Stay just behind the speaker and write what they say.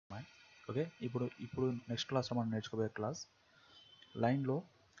Okay, ఇప్పుడు next క్లాస్లో మనం నేర్చుకోబోయే క్లాస్ లైన్లో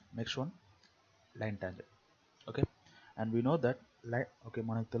next one line tangent. Okay, and we know that okay,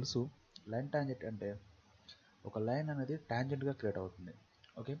 మనకు తెలుసు లైన్ టాంజెంట్ అంటే ఒక లైన్ అనేది టాంజెంట్గా క్రియేట్ అవుతుంది.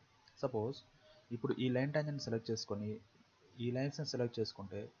 ఓకే, సపోజ్ ఇప్పుడు ఈ లైన్ టాంజెంట్ సెలెక్ట్ చేసుకొని ఈ లైన్స్ని సెలెక్ట్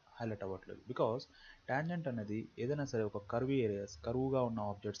చేసుకుంటే హైలైట్ అవ్వట్లేదు. బికాస్ టాంజెంట్ అనేది ఏదైనా సరే ఒక కరువుగా ఉన్న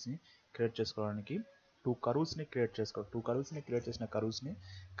ఆబ్జెక్ట్స్ని క్రియేట్ చేసుకోవడానికి టూ కర్వ్స్ని క్రియేట్ చేసిన కర్వ్స్ని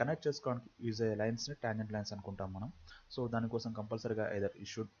కనెక్ట్ చేసుకోవడానికి యూజ్ అయ్యే లైన్స్ని టాంజెంట్ లైన్స్ అనుకుంటాం మనం. సో దానికోసం కంపల్సరీగా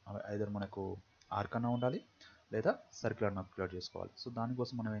ఐదర్ మనకు ఆర్క్ అన్న ఉండాలి లేదా సర్కిల్ అన్న క్రియేట్ చేసుకోవాలి. సో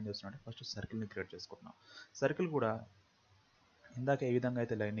దానికోసం మనం ఏం చేస్తున్నాం అంటే ఫస్ట్ సర్కిల్ని క్రియేట్ చేసుకుంటున్నాం. సర్కిల్ కూడా ఇందాక ఏ విధంగా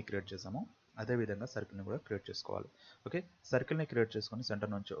అయితే లైన్ని క్రియేట్ చేసామో అదే విధంగా సర్కిల్ని కూడా క్రియేట్ చేసుకోవాలి. ఓకే, సర్కిల్ని క్రియేట్ చేసుకొని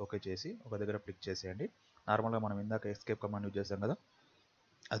సెంటర్ నుంచి ఓకే చేసి ఒక దగ్గర క్లిక్ చేసేయండి. నార్మల్గా మనం ఇందాక ఎస్కేప్ కమాండ్ యూజ్ చేసాం కదా,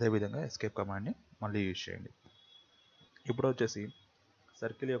 అదే విధంగా ఎస్కేప్ కమాండ్ని మళ్ళీ యూజ్ చేయండి. ఇప్పుడు వచ్చేసి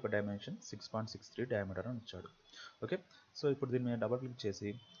సర్కిల్ యొక్క డైమెన్షన్ 6.63 డయామీటర్ అని ఇచ్చాడు. ఓకే, సో ఇప్పుడు దీని మీద డబుల్ క్లిక్ చేసి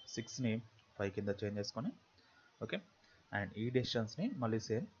 6ని 5 కింద చేంజ్ చేసుకొని ఓకే, అండ్ ఈ డిస్టెన్స్ని మళ్ళీ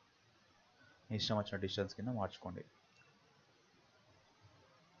సేమ్ ఇష్టం వచ్చిన డిస్టెన్స్ కింద మార్చుకోండి.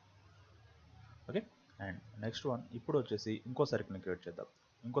 ఓకే, అండ్ నెక్స్ట్ వన్ ఇప్పుడు వచ్చేసి ఇంకో సర్కిల్ని క్రియేట్ చేద్దాం.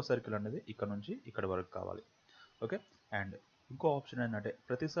 ఇంకో సర్కిల్ అనేది ఇక్కడ నుంచి ఇక్కడ వరకు కావాలి. ఓకే, అండ్ ఇంకో ఆప్షన్ ఏంటంటే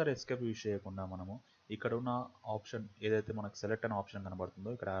ప్రతిసారి ఎస్కేప్ యూజ్ చేయకుండా మనము ఇక్కడ ఉన్న ఆప్షన్ ఏదైతే మనకు సెలెక్ట్ అనే ఆప్షన్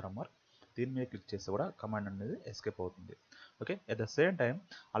కనబడుతుందో ఇక్కడ ఆరో మార్క్ దీని మీద క్లిక్ చేస్తే కూడా కమాండ్ అనేది ఎస్కేప్ అవుతుంది. Okay, at the same time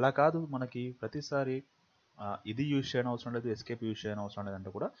అలా కాదు మనకి ప్రతిసారి ఇది యూజ్ చేయని అవసరం లేదు, ఎస్కేప్ యూజ్ చేయని అవసరం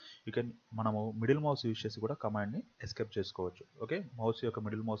లేదంటే కూడా మనము మిడిల్ మౌస్ యూజ్ చేసి కూడా కమాండ్ని ఎస్కేప్ చేసుకోవచ్చు. ఓకే, మౌస్ యొక్క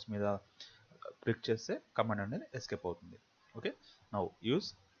మిడిల్ మౌస్ మీద క్లిక్ చేస్తే కమాండ్ అనేది ఎస్కేప్ అవుతుంది. Okay, now use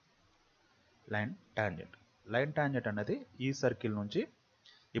line tangent. Line tangent అనేది ఈ సర్కిల్ నుంచి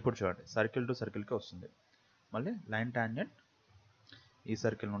ఇప్పుడు చూడండి సర్కిల్ టు సర్కిల్కి వస్తుంది. మళ్ళీ లైన్ టాంజెంట్ ఈ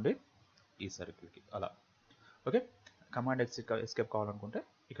సర్కిల్ నుండి ఈ సర్కిల్కి అలా. ఓకే, కమాండ్ ఎస్కేప్ కావాలనుకుంటే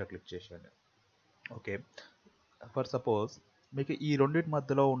ఇక్కడ క్లిక్ చేసేయండి. ఓకే, ఫర్ సపోజ్ మీకు ఈ రెండింటి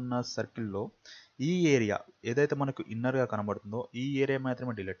మధ్యలో ఉన్న సర్కిల్లో ఈ ఏరియా ఏదైతే మనకు ఇన్నర్గా కనబడుతుందో ఈ ఏరియా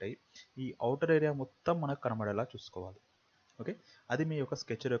మాత్రమే డిలీట్ అయ్యి ఈ అవుటర్ ఏరియా మొత్తం మనకు కనబడేలా చూసుకోవాలి. ఓకే, అది మీ యొక్క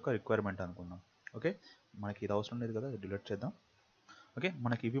స్కెచర్ యొక్క రిక్వైర్మెంట్ అనుకుందాం. ఓకే, మనకి ఇది అవసరం లేదు కదా, డిలీట్ చేద్దాం. ఓకే,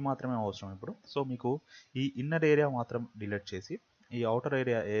 మనకి ఇవి మాత్రమే అవసరం ఇప్పుడు. సో మీకు ఈ ఇన్నర్ ఏరియా మాత్రం డిలీట్ చేసి ఈ అవుటర్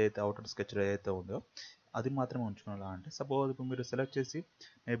ఏరియా అవుటర్ స్కెచర్ ఏదైతే ఉందో అది మాత్రమే ఉంచుకునేలా అంటే సపోజ్ ఇప్పుడు మీరు సెలెక్ట్ చేసి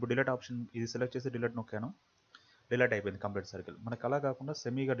నేను ఇప్పుడు డిలీట్ ఆప్షన్ ఇది సెలెక్ట్ చేసి డిలీట్ నొక్కాను, డిలీట్ అయిపోయింది కంప్లీట్ సర్కిల్. మనకు అలా కాకుండా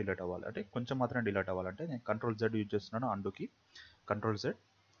సెమీగా డిలీట్ అవ్వాలి అంటే కొంచెం మాత్రమే డిలీట్ అవ్వాలంటే నేను Ctrl+Z యూజ్ చేస్తున్నాను. అండుకి Ctrl+Z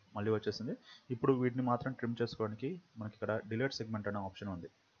మళ్ళీ వచ్చేసింది. ఇప్పుడు వీటిని మాత్రం ట్రిమ్ చేసుకోవడానికి మనకి ఇక్కడ డిలీట్ సెగ్మెంట్ అనే ఆప్షన్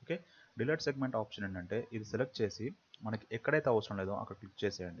ఉంది. ఓకే, డిలీట్ సెగ్మెంట్ ఆప్షన్ ఏంటంటే ఇది సెలెక్ట్ చేసి మనకి ఎక్కడైతే అవసరం లేదో అక్కడ క్లిక్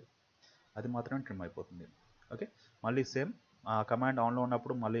చేసేయండి, అది మాత్రమే ట్రిమ్ అయిపోతుంది. ఓకే, మళ్ళీ సేమ్ కమాండ్ ఆన్లో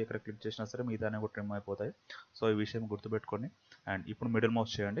ఉన్నప్పుడు మళ్ళీ ఇక్కడ క్లిక్ చేసినా సరే మిగతానే కూడా ట్రిమ్ అయిపోతాయి. సో ఈ విషయం గుర్తుపెట్టుకోండి. అండ్ ఇప్పుడు మిడిల్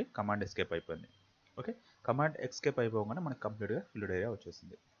మౌస్ చేయండి, కమాండ్ ఎస్కేప్ అయిపోయింది. ఓకే, కమాండ్ ఎస్కేప్ అయిపోగానే మనకి కంప్లీట్గా ఫిల్డ్ ఏరియా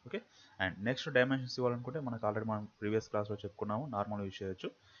వచ్చేసింది. ఓకే, అండ్ నెక్స్ట్ డైమెన్షన్స్ ఇవ్వాలనుకుంటే మనకు ఆల్రెడీ మనం ప్రీవియస్ క్లాస్లో చెప్పుకున్నాము, నార్మల్ యూజ్ చేయొచ్చు.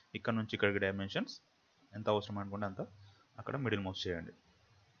 ఇక్కడ నుంచి ఇక్కడికి డైమెన్షన్స్ ఎంత అవసరం అనుకుంటే అంత అక్కడ మిడిల్ మౌస్ చేయండి.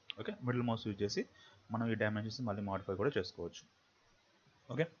 ఓకే, మిడిల్ మౌస్ యూజ్ చేసి మనం ఈ డైమెన్షన్స్ మళ్ళీ మాడిఫై కూడా చేసుకోవచ్చు.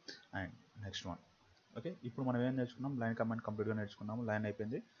 Okay, and next one. Okay, ఇప్పుడు మనం ఏం నేర్చుకున్నాం, లైన్ కమాండ్ కంప్లీట్గా నేర్చుకున్నాము. లైన్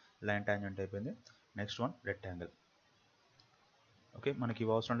అయిపోయింది, లైన్ టాంజెంట్ అయిపోయింది. Next one rectangle. ఓకే, మనకి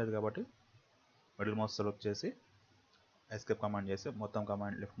ఇవి అవసరం లేదు కాబట్టి మిడిల్ మౌస్ సెలెక్ట్ చేసి ఎస్కేప్ కమాండ్ చేసి మొత్తం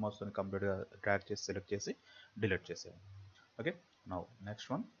కమాండ్ లెఫ్ట్ మౌస్తో కంప్లీట్గా డ్రాగ్ చేసి సెలెక్ట్ చేసి డిలీట్ చేసేయండి. Okay, now next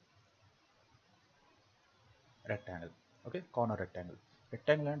one rectangle. Okay, corner rectangle.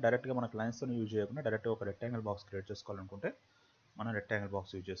 Rectangle అంటే డైరెక్ట్గా మనకు లైన్స్తో యూజ్ చేయకుండా డైరెక్ట్గా ఒక రెక్టాంగిల్ బాక్స్ క్రియేట్ చేసుకోవాలనుకుంటే మనం రెక్టాంగిల్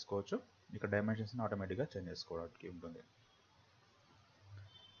బాక్స్ యూజ్ చేసుకోవచ్చు. ఇక్కడ డైమెన్షన్స్ని ఆటోమేటిక్గా చేంజ్ చేసుకోవడానికి ఉంటుంది.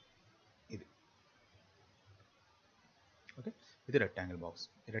 ఇది ఓకే, ఇది రెక్టాంగిల్ బాక్స్.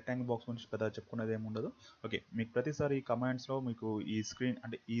 ఈ రెక్టాంగిల్ బాక్స్ గురించి పెద్దగా చెప్పుకునేది ఏమి ఉండదు. ఓకే, మీకు ప్రతిసారి ఈ కమాండ్స్లో మీకు ఈ స్క్రీన్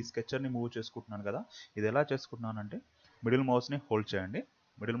అంటే ఈ స్కెచర్ని మూవ్ చేసుకుంటున్నాను కదా, ఇది ఎలా చేసుకుంటున్నానంటే మిడిల్ మౌస్ని హోల్డ్ చేయండి,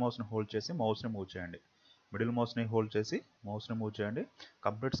 మిడిల్ మౌస్ని హోల్డ్ చేసి మౌస్ని మూవ్ చేయండి, మిడిల్ మౌస్ని హోల్డ్ చేసి మౌస్ని మూవ్ చేయండి,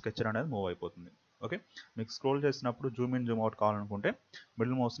 కంప్లీట్ స్కెచర్ అనేది మూవ్ అయిపోతుంది. ఓకే, మీకు స్క్రోల్ చేసినప్పుడు జూమ్ ఇన్ జూమ్ అవుట్ కావాలనుకుంటే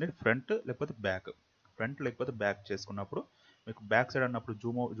మిడిల్ మౌస్ని ఫ్రంట్ లేకపోతే బ్యాక్ చేసుకున్నప్పుడు మీకు బ్యాక్ సైడ్ అన్నప్పుడు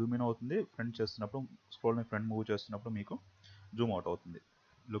జూమ్ ఇన్ అవుతుంది, ఫ్రంట్ చేస్తున్నప్పుడు స్క్రోల్ని ఫ్రంట్ మూవ్ చేస్తున్నప్పుడు మీకు జూమ్ అవుట్ అవుతుంది.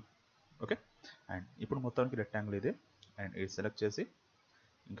 లుక్ ఓకే, అండ్ ఇప్పుడు మొత్తానికి రెక్టాంగిల్ ఇది. అండ్ ఇది సెలెక్ట్ చేసి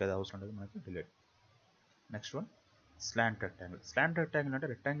ఇంకా అది అవసరం లేదు మనకి, delete. Next one slant rectangle. Slant rectangle అంటే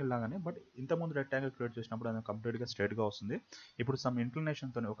రెక్టాంగిల్ లాగానే, బట్ ఇంతకుముందు రెక్టాంగిల్ క్రియేట్ చేసినప్పుడు అది కంప్లీట్గా స్ట్రైట్గా వస్తుంది. ఇప్పుడు సమ్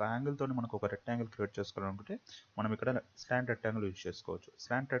ఇంక్లినేషన్తో ఒక యాంగిల్తో మనకు ఒక రెక్టాంగిల్ క్రియేట్ చేసుకోవాలనుకుంటే మనం ఇక్కడ స్లాంట్ రెక్టాంగిల్ యూజ్ చేసుకోవచ్చు.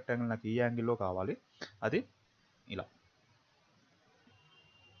 స్లాంట్ రెక్టాంగిల్ నాకు ఈ యాంగిల్లో కావాలి, అది ఇలా.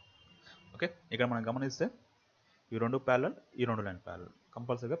 ఓకే, ఇక్కడ మనం గమనిస్తే ఈ రెండు ప్యారలల్, ఈ రెండు లైన్ ప్యారలల్,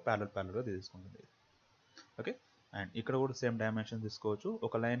 కంపల్సరీగా ప్యారలల్గా తీసుకుంటుంది. ఓకే, అండ్ ఇక్కడ కూడా సేమ్ డైమెన్షన్ తీసుకోవచ్చు.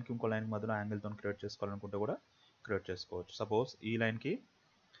 ఒక లైన్కి ఇంకో లైన్కి మధ్యలో యాంగిల్తో క్రియేట్ చేసుకోవాలనుకుంటే కూడా క్రియేట్ చేసుకోవచ్చు. సపోజ్ ఈ లైన్కి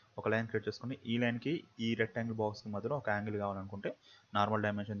ఒక లైన్ క్రియేట్ చేసుకుని ఈ లైన్కి ఈ రెక్టాంగిల్ బాక్స్కి మధ్యలో ఒక యాంగిల్ కావాలనుకుంటే నార్మల్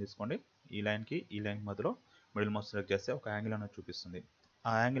డైమెన్షన్ తీసుకోండి. ఈ లైన్కి మధ్యలో మిడిల్ మౌస్ సెలెక్ట్ చేస్తే ఒక యాంగిల్ అనేది చూపిస్తుంది.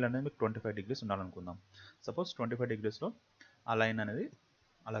 ఆ యాంగిల్ అనేది మీకు 25 degrees ఉండాలనుకుందాం. సపోజ్ 25 degreesలో ఆ లైన్ అనేది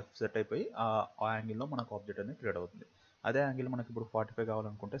అలా సెట్ అయిపోయి ఆ యాంగిల్లో మనకు ఆబ్జెక్ట్ అనేది క్రియేట్ అవుతుంది. అదే యాంగిల్ మనకి ఇప్పుడు 45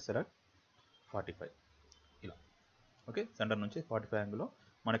 కావాలనుకుంటే సెలెక్ట్ 45 ఇలా. ఓకే, సెంటర్ నుంచి 45 యాంగిల్లో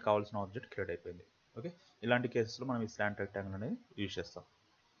మనకు కావాల్సిన ఆబ్జెక్ట్ క్రియేట్ అయిపోయింది. ఓకే, ఇలాంటి కేసెస్లో మనం ఈ స్లాంట్ రెక్టాంగిల్ అనేది యూజ్ చేస్తాం.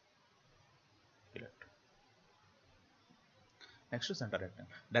 Next centre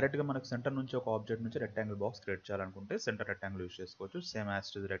rectangle. డైరెక్ట్గా మనకు సెంటర్ నుంచి ఒక ఆబ్జెక్ట్ నుంచి రెక్టాంగిల్ బాక్స్ క్రియేట్ చేయాలనుకుంటే సెంటర్ రెక్టాంగిల్ యూజ్ చేసుకోవచ్చు. Same as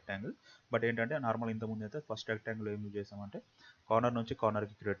it is rectangle. But ఏంటంటే నార్మల్ ఇంతకుముందు అయితే ఫస్ట్ రెక్టాంగిల్ ఏం యూజ్ చేసామంటే కార్నర్ నుంచి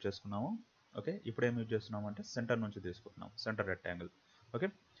కార్నర్కి క్రియేట్ చేసుకున్నాము. ఓకే, ఇప్పుడు ఏం యూజ్ చేస్తున్నామంటే సెంటర్ నుంచి తీసుకుంటున్నాం centre rectangle. Okay,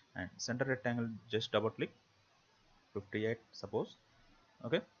 and centre rectangle just double click 58 suppose.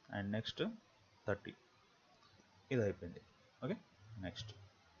 Okay, and next 30 ఇది అయిపోయింది. Okay, next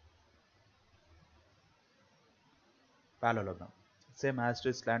parallelogram. Same as it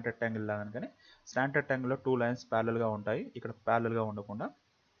is slant rectangle లాగా, కానీ స్లాంట్ రెక్టాంగిల్లో 2 లైన్స్ ప్యారలల్గా ఉంటాయి. ఇక్కడ ప్యారలల్గా ఉండకుండా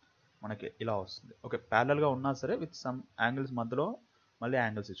మనకి ఇలా వస్తుంది. ఓకే, ప్యారలల్గా ఉన్నా సరే విత్ సమ్ యాంగిల్స్ మధ్యలో మళ్ళీ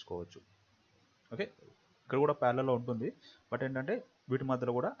యాంగిల్స్ ఇచ్చుకోవచ్చు. ఓకే, ఇక్కడ కూడా ప్యారలల్లో ఉంటుంది. బట్ ఏంటంటే వీటి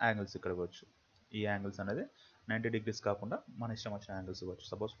మధ్యలో కూడా యాంగిల్స్ ఇక్కడ ఇవ్వచ్చు. ఈ యాంగిల్స్ అనేది 90 degrees కాకుండా మన ఇష్టం వచ్చిన యాంగిల్స్ ఇవ్వచ్చు.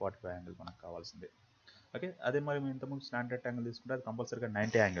 సపోజ్ 45 యాంగిల్ మనకు కావాల్సింది. ఓకే, అదే మరి మేము ఇంతకుముందు స్లాంట్ రెక్టాంగిల్ తీసుకుంటే అది కంపల్సరీగా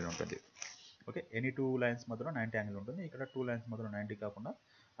 90 యాంగిల్ ఉంటుంది. ఓకే, ఎనీ 2 లైన్స్ మధ్యలో 90 యాంగిల్ ఉంటుంది. ఇక్కడ 2 లైన్స్ మధ్యలో 90 కాకుండా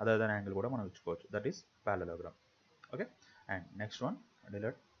అదర్ యాంగిల్ కూడా మనం ఇచ్చుకోవచ్చు. That is parallelogram. Okay, and next one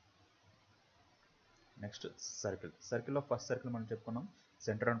delete. Next circle. సర్కిల్లో ఫస్ట్ సర్కిల్ మనం చెప్పుకున్నాం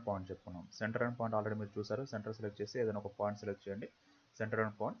సెంటర్ అండ్ పాయింట్ చెప్పుకున్నాం. సెంటర్ అండ్ పాయింట్ ఆల్రెడీ మీరు చూసారు. సెంటర్ సెలెక్ట్ చేసి ఏదైనా ఒక పాయింట్ సెలెక్ట్ చేయండి. Centre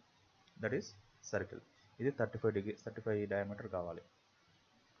and point that is circle. ఇది 35 డయామీటర్ కావాలి.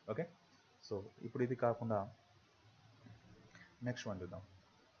 ఓకే, సో ఇప్పుడు ఇది కాకుండా నెక్స్ట్ వన్ చూద్దాం.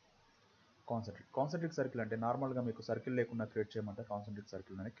 కాన్సెంట్రిక్ సర్కిల్ అంటే నార్మల్గా మీకు సర్కిల్ లేకుండా క్రియేట్ చేయమంటే కాన్సెంట్రిక్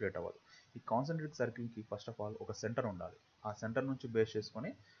సర్కిల్ అనేది క్రియేట్ అవ్వదు. ఈ కాన్సెంట్రిక్ సర్కిల్కి ఫస్ట్ ఆఫ్ ఆల్ ఒక సెంటర్ ఉండాలి. ఆ సెంటర్ నుంచి బేస్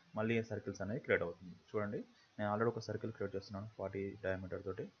చేసుకొని మళ్ళీ సర్కిల్స్ అనేది క్రియేట్ అవుతుంది. చూడండి, నేను ఆల్రెడీ ఒక సర్కిల్ క్రియేట్ చేస్తున్నాను 40 డయామీటర్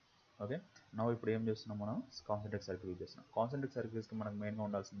తోటి. ఓకే, ఇప్పుడు ఏం చేస్తున్నాం, మనం కాన్సెంట్రిక్ సర్కిల్ యూజ్ చేస్తున్నాం. కాన్సెంట్రిక్ సర్కిల్స్కి మనకు మెయిన్గా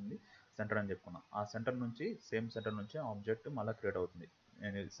ఉండాల్సింది సెంటర్ అని చెప్పుకున్నాం. ఆ సెంటర్ నుంచి సేమ్ సెంటర్ నుంచి ఆబ్జెక్ట్ మళ్ళీ క్రియేట్ అవుతుంది.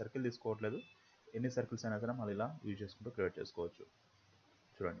 నేను సర్కిల్ తీసుకోవట్లేదు, ఎన్ని సర్కిల్స్ అయినా సరే మళ్ళీ ఇలా యూజ్ చేసుకుంటూ క్రియేట్ చేసుకోవచ్చు.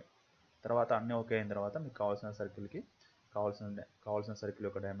 చూడండి, తర్వాత అన్నీ ఓకే అయిన తర్వాత మీకు కావాల్సిన సర్కిల్కి కావాల్సిన సర్కిల్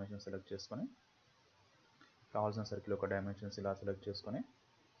యొక్క డైమెన్షన్ సెలెక్ట్ చేసుకొని కావాల్సిన సర్కిల్ యొక్క డైమెన్షన్స్ ఇలా సెలెక్ట్ చేసుకొని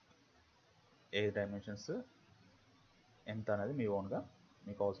ఏ డైమెన్షన్స్ ఎంత అనేది మీ ఓన్గా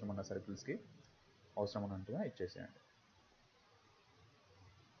మీకు అవసరం ఉన్న సర్కిల్స్కి అవసరం ఉన్నట్టుగా ఇచ్చేసేయండి.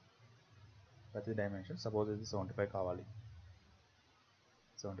 ప్రతి డైమెన్షన్ సపోజ్ ఇది 75 కావాలి,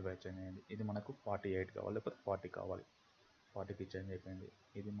 75 చేంజ్ అయ్యింది. ఇది మనకు 48 కావాలి, లేకపోతే 40 కావాలి, 40కి చేంజ్ అయిపోయింది.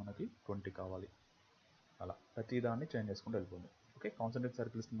 ఇది మనకి 20 కావాలి. అలా ప్రతి దాన్ని చేంజ్ చేసుకుంటూ వెళ్ళిపోయింది. ఓకే, కాన్సెంట్రిక్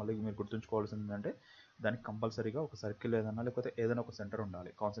సర్కిల్స్కి మళ్ళీ మీరు గుర్తుంచుకోవాల్సింది ఏంటంటే దానికి కంపల్సరీగా ఒక సర్కిల్ ఏదైనా లేకపోతే ఏదైనా ఒక సెంటర్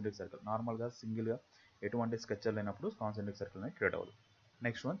ఉండాలి. కాన్సెంట్రిక్ సర్కిల్ నార్మల్గా సింగిల్గా ఎటువంటి స్కెచర్ లేనప్పుడు కాన్సెంట్రిక్ సర్కిల్ అనేది క్రియేట్ అవ్వదు.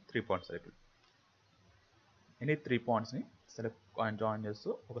 Next one 3 point circle. Any 3 పాయింట్స్ని సెలెక్ట్ జాయిన్ చేస్తూ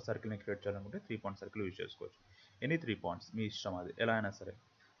ఒక సర్కిల్ని క్రియేట్ చేయాలనుకుంటే 3 పాయింట్ సర్కిల్ యూజ్ చేసుకోవచ్చు. ఎనీ 3 పాయింట్స్ మీ ఇష్టం, అది ఎలా అయినా సరే.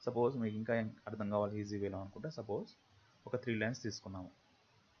 సపోజ్ మీకు ఇంకా అర్థం కావాలి ఈజీ వేలో అనుకుంటే సపోజ్ ఒక 3 లైన్స్ తీసుకున్నాము.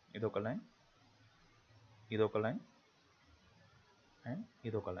 ఇదొక లైన్, ఇదొక లైన్ అండ్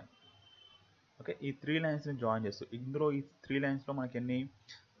ఇదొక లైన్. ఓకే, ఈ 3 లైన్స్ని జాయిన్ చేస్తూ ఇందులో ఈ 3 లైన్స్లో మనకి ఎన్ని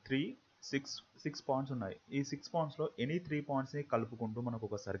 6 పాయింట్స్ ఉన్నాయి. ఈ 6 పాయింట్స్లో ఎనీ 3 పాయింట్స్ని కలుపుకుంటూ మనకు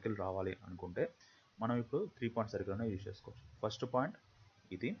ఒక సర్కిల్ రావాలి అనుకుంటే మనం ఇప్పుడు 3 పాయింట్ సర్కిల్ అనేది యూజ్ చేసుకోవచ్చు. ఫస్ట్ పాయింట్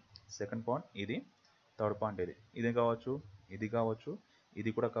ఇది, సెకండ్ పాయింట్ ఇది, థర్డ్ పాయింట్ ఇది. ఇది కావచ్చు, ఇది కావచ్చు, ఇది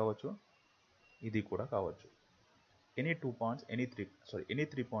కూడా కావచ్చు, ఇది కూడా కావచ్చు. ఎనీ 2 పాయింట్స్ ఎనీ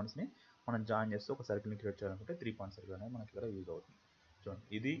 3 పాయింట్స్ని మనం జాయిన్ చేస్తూ ఒక సర్కిల్ని క్రియేట్ చేయాలనుకుంటే 3 పాయింట్ సర్కిల్ అనేది మనకి ఇక్కడ యూజ్ అవుతుంది.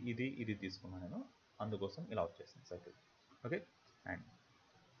 చూడండి, ఇది తీసుకున్నాను నేను, అందుకోసం ఇలా వచ్చేసింది circle. Okay, and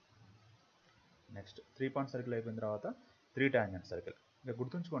next 3 point circle అయిపోయిన తర్వాత 3 టాంజెంట్ సర్కిల్. ఇంకా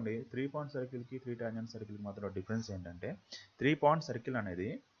గుర్తుంచుకోండి, 3 పాయింట్ సర్కిల్కి 3 టాంజెంట్ సర్కిల్కి మధ్యలో డిఫరెన్స్ ఏంటంటే 3 పాయింట్ సర్కిల్ అనేది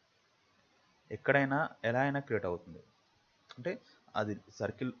ఎక్కడైనా ఎలా అయినా క్రియేట్ అవుతుంది. అంటే అది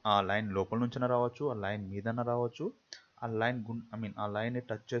సర్కిల్ ఆ లైన్ లోపల నుంచైనా రావచ్చు, ఆ లైన్ మీదైనా రావచ్చు, ఆ లైన్ని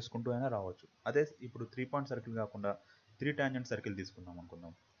టచ్ చేసుకుంటూ అయినా రావచ్చు. అదే ఇప్పుడు 3 పాయింట్ సర్కిల్ కాకుండా 3 టాంజెంట్ సర్కిల్ తీసుకుందాం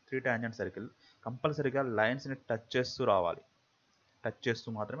అనుకుందాం. 3 టాంజెంట్ సర్కిల్ కంపల్సరీగా లైన్స్ని టచ్ చేస్తూ రావాలి, టచ్ చేస్తూ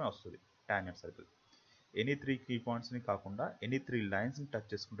మాత్రమే వస్తుంది టాంజెంట్ సర్కిల్. ఎనీ 3 కీ పాయింట్స్ని కాకుండా ఎనీ 3 లైన్స్ని టచ్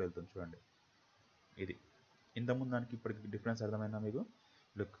చేసుకుంటూ వెళ్తుంది. చూడండి, ఇది ఇంతకుముందు దానికి ఇప్పటికి డిఫరెన్స్ అర్థమైందా మీకు?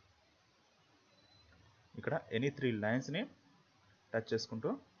 లుక్, ఇక్కడ ఎనీ 3 లైన్స్ని టచ్ చేసుకుంటూ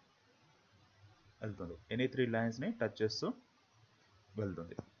వెళ్తుంది, ఎనీ 3 లైన్స్ని టచ్ చేస్తూ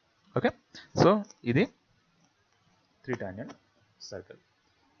వెళ్తుంది. ఓకే, సో ఇది 3 టాంజెంట్ సర్కిల్.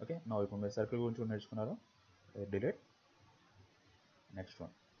 ఓకే, నా ఇప్పుడు మీరు సర్కిల్ గురించి నేర్చుకున్నారు. Delete. Next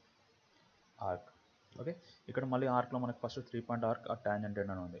one arc. Okay, ఇక్కడ మళ్ళీ ఆర్క్లో మనకు ఫస్ట్ 3 పాయింట్ ఆర్క్ ఆ టాంజెంట్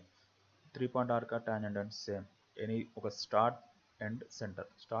ఎండ్ అని ఉంది. 3 పాయింట్ ఆర్క్ ఆ టాంజెంట్ ఎండ్ సేమ్, ఎనీ ఒక start end centre,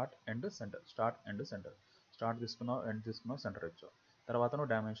 start end centre, start end centre, start తీసుకున్నావు, ఎండ్ తీసుకున్నావు, సెంటర్ ఇచ్చావు. తర్వాత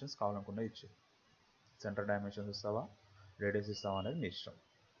నువ్వు డైమెన్షన్స్ కావాలనుకున్నా ఇచ్చి, సెంటర్ డైమెన్షన్స్ ఇస్తావా, రేడియస్ ఇస్తావా అనేది నీ ఇష్టం.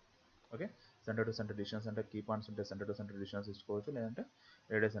 Okay, centre to centre distance అంటే కీ పాయింట్స్ ఉంటే సెంటర్ టు సెంటర్ డిస్టెన్స్ ఇచ్చుకోవచ్చు, లేదంటే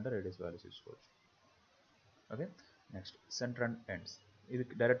రేడియస్ అంటే రేడియస్ వాల్యూస్ ఇచ్చుకోవచ్చు. Okay, next centre and ends. ఇది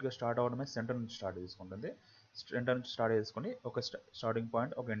డైరెక్ట్గా స్టార్ట్ అవ్వడమే సెంటర్ నుంచి స్టార్ట్ చేసుకుంటుంది. సెంటర్ నుంచి స్టార్ట్ చేసుకొని ఒక స్టార్టింగ్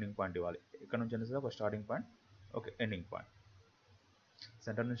పాయింట్, ఒక ఎండింగ్ పాయింట్ ఇవ్వాలి. ఇక్కడ నుంచి అనేసి ఒక స్టార్టింగ్ పాయింట్, ఒక ఎండింగ్ పాయింట్.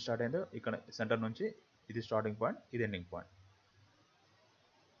 సెంటర్ నుంచి స్టార్ట్ అయిందో ఇక్కడ సెంటర్ నుంచి ఇది స్టార్టింగ్ పాయింట్, ఇది ending point.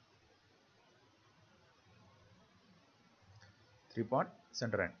 3 point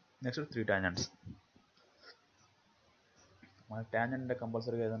centre end. Next 3 tangents. మనకి టాంజెంట్ అంటే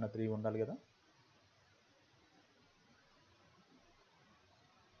కంపల్సరీగా ఏదైనా 3 ఉండాలి కదా.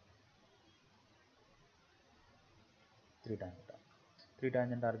 త్రీ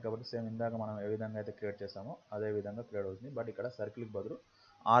టాంజెంట్ ఆర్క్ కాబట్టి సేమ్ ఇందాక మనం ఏ విధంగా అయితే క్రియేట్ చేసామో అదే విధంగా క్రియేట్ అవుతుంది. బట్ ఇక్కడ సర్కిల్కి బదులు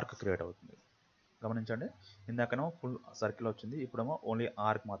ఆర్క్ క్రియేట్ అవుతుంది. గమనించండి, ఇందాకనో ఫుల్ సర్కిల్ వచ్చింది, ఇప్పుడేమో ఓన్లీ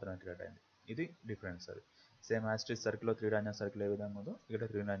ఆర్క్ మాత్రమే క్రియేట్ అయింది. ఇది డిఫరెన్స్. అది సేమ్ యాస్ట్రీస్ సర్కిల్లో 3 టాంజెంట్ సర్కిల్ ఏ విధంగా ఉందో ఇక్కడ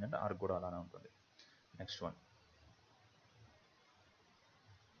 3 టాంజెంట్ ఆర్క్ కూడా అలానే ఉంటుంది. Next one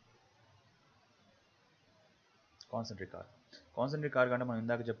concentric arc. Concentric arc అంటే మనం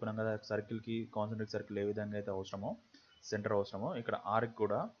ఇందాక చెప్పుకున్నాం కదా, సర్కిల్కి కాన్సెంట్రిక్ సర్కిల్ ఏ విధంగా అయితే అవసరమో, సెంటర్ అవసరమో, ఇక్కడ ఆర్క్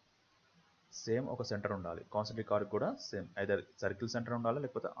కూడా సేమ్ ఒక సెంటర్ ఉండాలి. కాన్సెంట్రిక్ ఆర్క్ కూడా సేమ్, ఐదర్ సర్కిల్ సెంటర్ ఉండాలి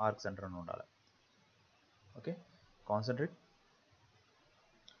లేకపోతే ఆర్క్ సెంటర్ అని ఉండాలి. Okay, concentric,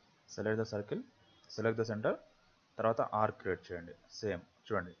 select the circle, select the centre, తర్వాత ఆర్క్ క్రియేట్ చేయండి. సేమ్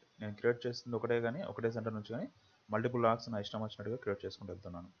చూడండి, నేను క్రియేట్ చేస్తుంది ఒకటే, కానీ ఒకటే సెంటర్ నుంచి కానీ మల్టిపుల్ ఆర్క్స్ నా ఇష్టం వచ్చినట్టుగా క్రియేట్ చేసుకుంటూ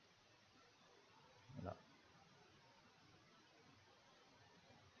వెళ్తున్నాను. ఇలా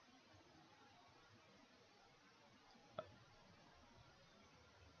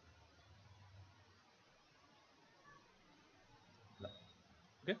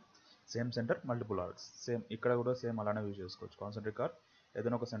okay, same centre multiple arcs. Same ఇక్కడ కూడా సేమ్ అలానే యూజ్ చేసుకోవచ్చు. కాన్సెంట్రిక్ ఆర్క్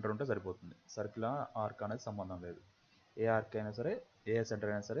ఏదైనా ఒక సెంటర్ ఉంటే సరిపోతుంది. సర్కిల్ ఆర్క్ అనేది సంబంధం లేదు. ఏ ఆర్క్ అయినా సరే, ఏ సెంటర్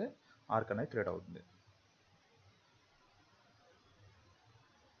అయినా సరే ఆర్క్ అనేది క్రియేట్ అవుతుంది.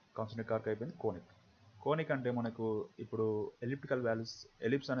 కాన్సెంట్రిక్ ఆర్క్ అయిపోయింది. కోనిక్. కోనిక్ అంటే మనకు ఇప్పుడు ఎలిప్టికల్ వాల్యూస్,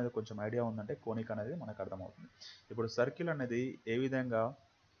 ఎలిప్స్ అనేది కొంచెం ఐడియా ఉందంటే కోనిక్ అనేది మనకు అర్థమవుతుంది. ఇప్పుడు సర్కిల్ అనేది ఏ విధంగా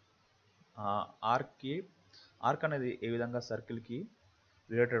ఆర్క్ అనేది ఏ విధంగా సర్కిల్కి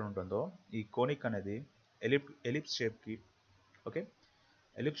రిలేటెడ్ ఉంటుందో, ఈ కోనిక్ అనేది ఎలిప్స్ షేప్కి, ఓకే,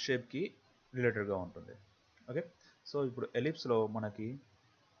 ఎలిప్స్ షేప్కి రిలేటెడ్గా ఉంటుంది. ఓకే, సో ఇప్పుడు ఎలిప్స్లో మనకి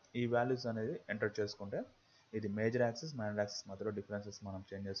ఈ వాల్యూస్ అనేది ఎంటర్ చేసుకుంటే ఇది మేజర్ యాక్సిస్, మైనర్ యాక్సిస్ మధ్యలో డిఫరెన్సెస్ మనం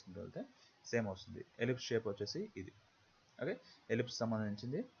చేంజ్ చేసుకుంటూ వెళ్తే సేమ్ వస్తుంది. ఎలిప్స్ షేప్ వచ్చేసి ఇది. ఓకే, ఎలిప్స్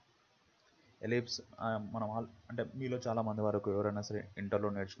సంబంధించింది. ఎలిప్స్ మనం అంటే మీలో చాలామంది వరకు ఎవరైనా సరే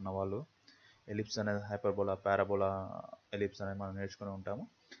ఇంటర్లో నేర్చుకున్న వాళ్ళు ఎలిప్స్ అనేది హైపర్బోలా, పారాబోలా ఎలిప్స్ అనేది మనం నేర్చుకుని ఉంటాము.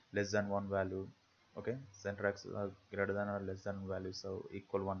 Less than 1 value, okay, centre axis greater than or less than values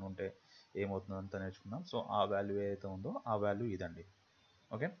equal 1 ఉంటే ఏమవుతుందో అంతా నేర్చుకున్నాం. సో ఆ వాల్యూ ఏదైతే ఉందో ఆ వాల్యూ ఇదండి.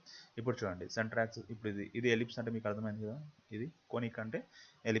 ఓకే, ఇప్పుడు చూడండి సెంటర్ యాక్సిస్, ఇప్పుడు ఇది ఎలిప్స్ అంటే మీకు అర్థమైంది కదా. ఇది కోనిక్ అంటే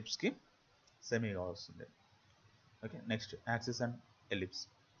ఎలిప్స్కి సెమీగా వస్తుంది. Okay, next axis and ellipse.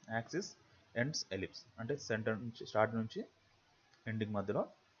 Axis ends ellipse అంటే సెంటర్ నుంచి స్టార్ట్ నుంచి ఎండింగ్ మధ్యలో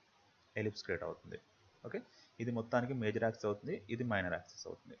ఎలిప్స్ క్రియేట్ అవుతుంది. ఓకే, ఇది మొత్తానికి మేజర్ యాక్సిస్ అవుతుంది, ఇది మైనర్ యాక్సిస్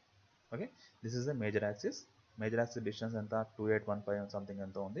అవుతుంది. Okay, this is the major axis. Major axis distance ఎంత 2815 సంథింగ్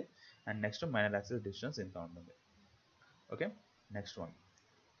ఎంత ఉంది, and next minor axis distance ఎంత ఉంటుంది. Okay, next one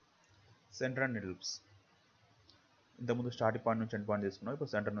centre and ellipse. ఇంతకుముందు స్టార్టింగ్ పాయింట్ నుంచి ఎండ్ పాయింట్ తీసుకున్నాం,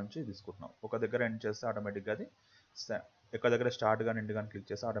 ఇప్పుడు సెంటర్ నుంచి తీసుకుంటున్నాం. ఒక దగ్గర ఎండ్ చేస్తే ఆటోమేటిక్గా అది ఒక దగ్గర స్టార్ట్ కానీ ఎండ్ కానీ క్లిక్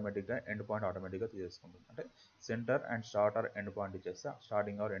చేస్తే ఆటోమేటిక్గా ఎండ్ పాయింట్ ఆటోమేటిక్గా తీసేసుకుంటుంది. అంటే centre and start are end point ఇచ్చేస్తే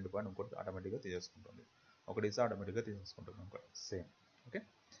స్టార్టింగ్ ఆర్ ఎండ్ పాయింట్ ఇంకోటి ఆటోమేటిక్గా తీసేసుకుంటుంది. ఒకటి ఇస్తే ఆటోమేటిక్గా తీసేసుకుంటుంది ఇంకోటి సేమ్. ఓకే,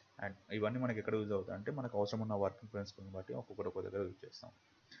 అండ్ ఇవన్నీ మనకి ఎక్కడ యూజ్ అవుతాయి అంటే మనకు అవసరం ఉన్న వర్కింగ్ ప్రిన్సిపల్ని బట్టి ఒక్కొక్కటి ఒక్కొక్క దగ్గర యూజ్ చేస్తాం.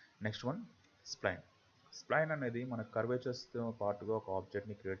 Next one spline. స్ప్లైన్ అనేది మన కర్వేచర్స్తో పాటుగా ఒక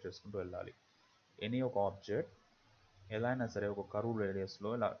ఆబ్జెక్ట్ని క్రియేట్ చేసుకుంటూ వెళ్ళాలి. ఎనీ ఒక ఆబ్జెక్ట్ ఎలా అయినా సరే ఒక కర్వ్ రేడియస్లో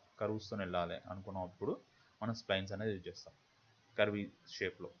ఇలా కర్వ్స్తో వెళ్ళాలి అనుకున్నప్పుడు మనం స్ప్లైన్స్ అనేది యూజ్ చేస్తాం. కర్వీ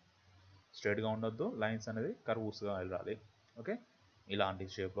షేప్లో స్ట్రైట్గా ఉండొద్దు, లైన్స్ అనేది కర్వ్స్గా వెళ్ళాలి. ఓకే, ఇలాంటి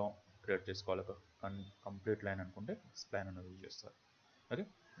షేప్లో క్రియేట్ చేసుకోవాలి ఒక కంప్లీట్ లైన్ అనుకుంటే స్ప్లైన్ అనేది యూజ్ చేస్తారు. Okay,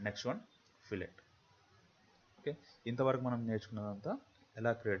 next one ఫిలెట్. ఓకే, ఇంతవరకు మనం నేర్చుకున్నదంతా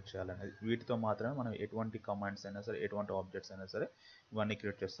ఎలా క్రియేట్ చేయాలనేది. వీటితో మాత్రమే మనం ఎటువంటి కమాండ్స్ అయినా సరే, ఎటువంటి ఆబ్జెక్ట్స్ అయినా సరే ఇవన్నీ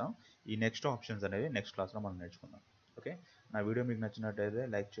క్రియేట్ చేస్తాం. ఈ నెక్స్ట్ ఆప్షన్స్ అనేవి నెక్స్ట్ క్లాస్లో మనం నేర్చుకుందాం. ఓకే, నా వీడియో మీకు నచ్చినట్టయితే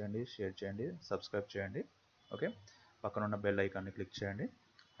లైక్ చేయండి, షేర్ చేయండి, సబ్స్క్రైబ్ చేయండి. ఓకే, పక్కన ఉన్న బెల్ ఐకాన్ని క్లిక్ చేయండి.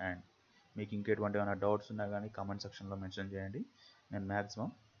 అండ్ మీకు ఇంకెటువంటి ఏమైనా డౌట్స్ ఉన్నా కానీ కామెంట్ సెక్షన్లో మెన్షన్ చేయండి. నేను మ్యాక్సిమం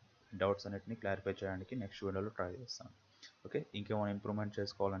డౌట్స్ అన్నిటిని క్లారిఫై చేయడానికి నెక్స్ట్ వీడియోలో ట్రై చేస్తాను. ఓకే, ఇంకేమైనా ఇంప్రూవ్మెంట్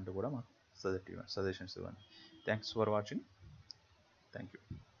చేసుకోవాలంటే కూడా మాకు సజెషన్స్ ఇవ్వండి. Thanks for watching. Thank you.